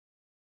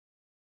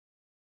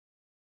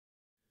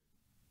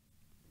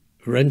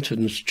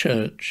Wrenton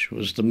Church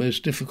was the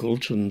most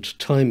difficult and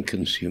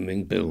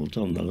time-consuming build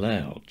on the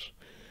layout.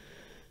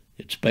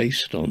 It's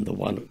based on the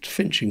one at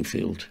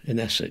Finchingfield in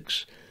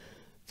Essex,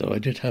 though I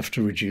did have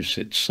to reduce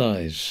its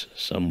size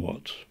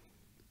somewhat.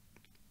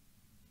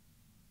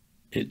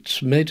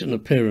 It made an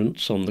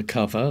appearance on the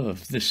cover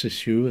of this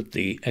issue of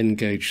the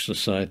Engage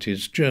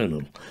Society's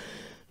journal,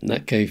 and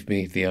that gave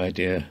me the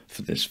idea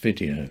for this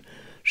video,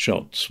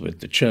 shots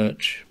with the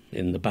church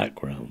in the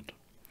background.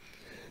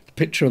 The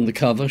picture on the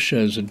cover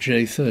shows a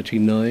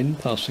J39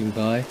 passing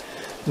by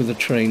with a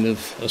train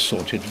of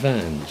assorted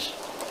vans.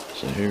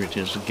 So here it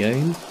is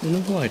again in a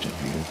wider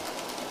view.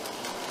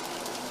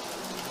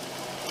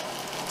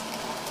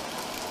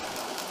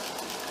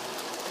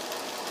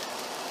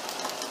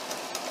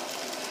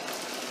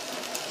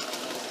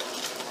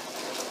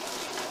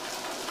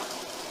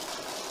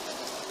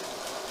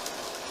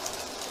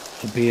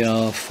 A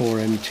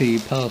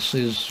BR4MT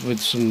passes with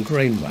some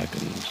grain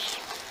wagons.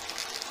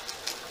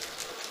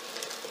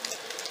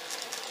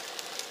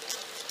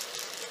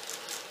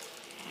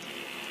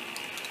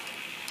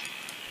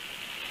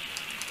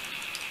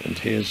 And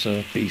here's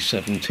a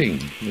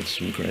B17 with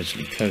some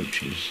Gresley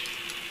coaches.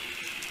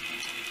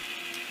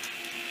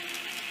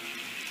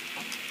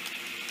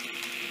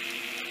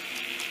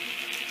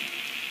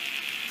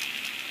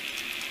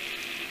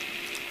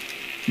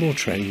 More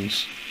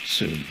trains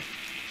soon.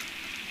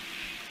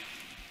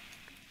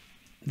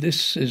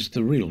 This is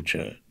the real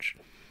church.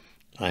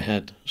 I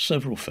had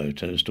several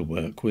photos to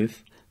work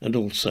with and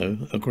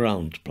also a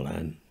ground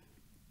plan.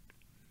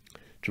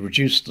 To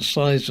reduce the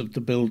size of the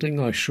building,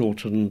 I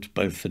shortened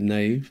both the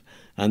nave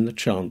and the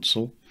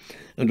chancel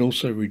and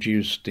also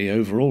reduced the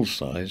overall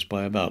size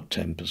by about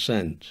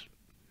 10%.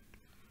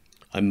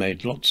 I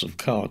made lots of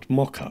card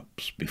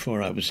mock-ups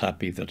before I was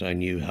happy that I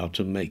knew how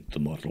to make the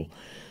model,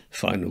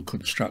 final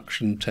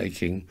construction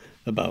taking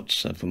about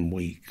 7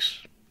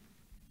 weeks.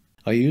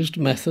 I used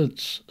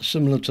methods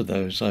similar to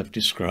those I've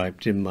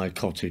described in my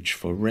Cottage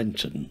for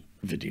Wrenton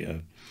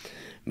video,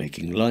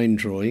 making line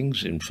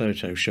drawings in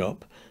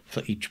Photoshop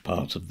for each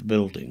part of the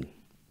building.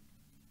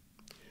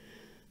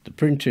 The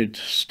printed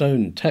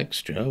stone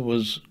texture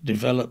was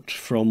developed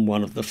from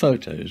one of the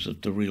photos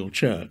of the real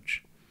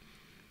church.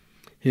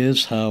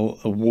 Here's how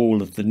a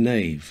wall of the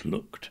nave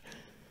looked.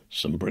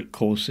 Some brick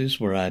courses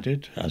were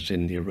added, as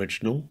in the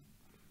original,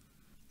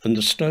 and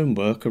the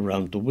stonework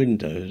around the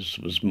windows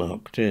was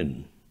marked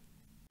in.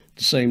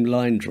 The same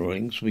line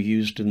drawings were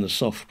used in the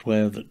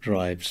software that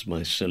drives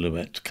my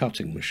silhouette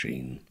cutting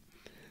machine.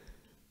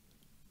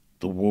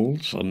 The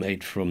walls are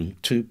made from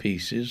 2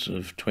 pieces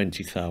of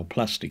 20 thou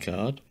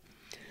plasticard,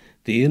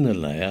 the inner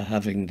layer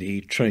having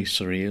the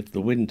tracery of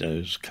the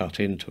windows cut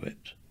into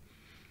it.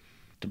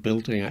 The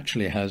building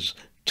actually has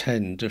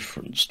 10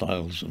 different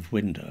styles of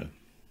window.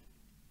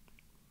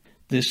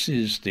 This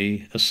is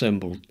the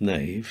assembled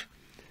nave.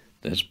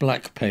 There's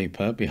black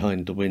paper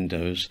behind the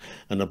windows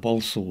and a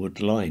balsa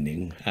wood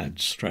lining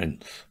adds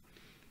strength.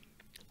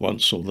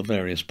 Once all the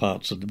various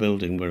parts of the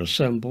building were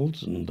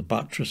assembled and the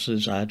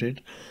buttresses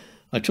added,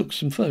 I took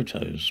some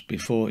photos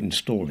before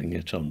installing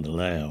it on the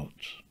layout.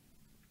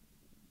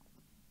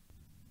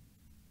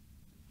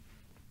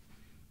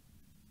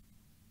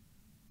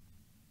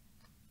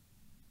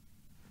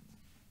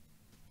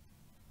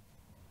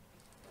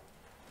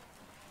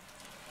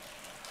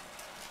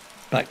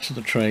 Back to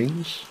the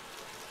trains,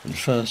 and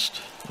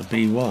first a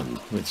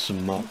B1 with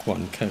some Mark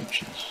I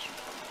coaches.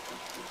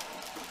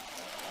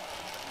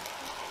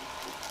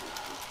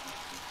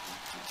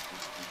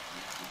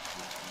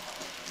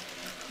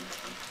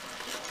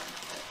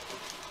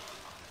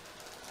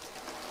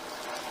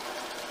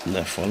 And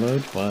they're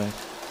followed by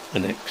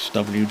an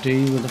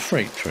XWD with a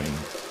freight train.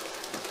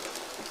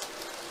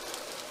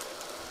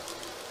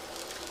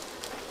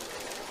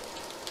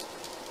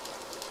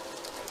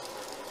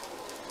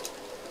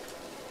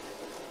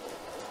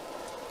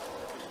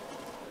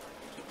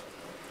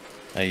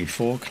 A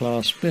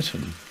 4-class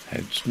Bittern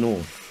heads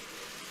north.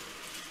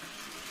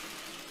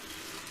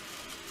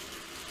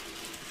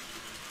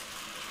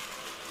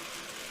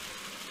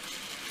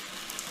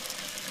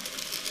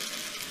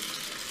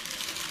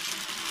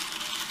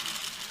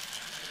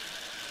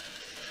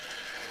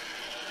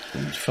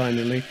 And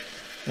finally,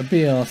 a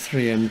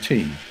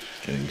BR3MT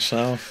going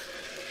south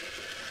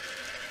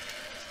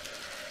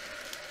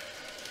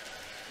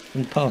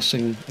and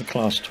passing a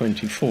Class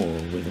 24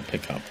 with a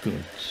pickup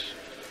goods.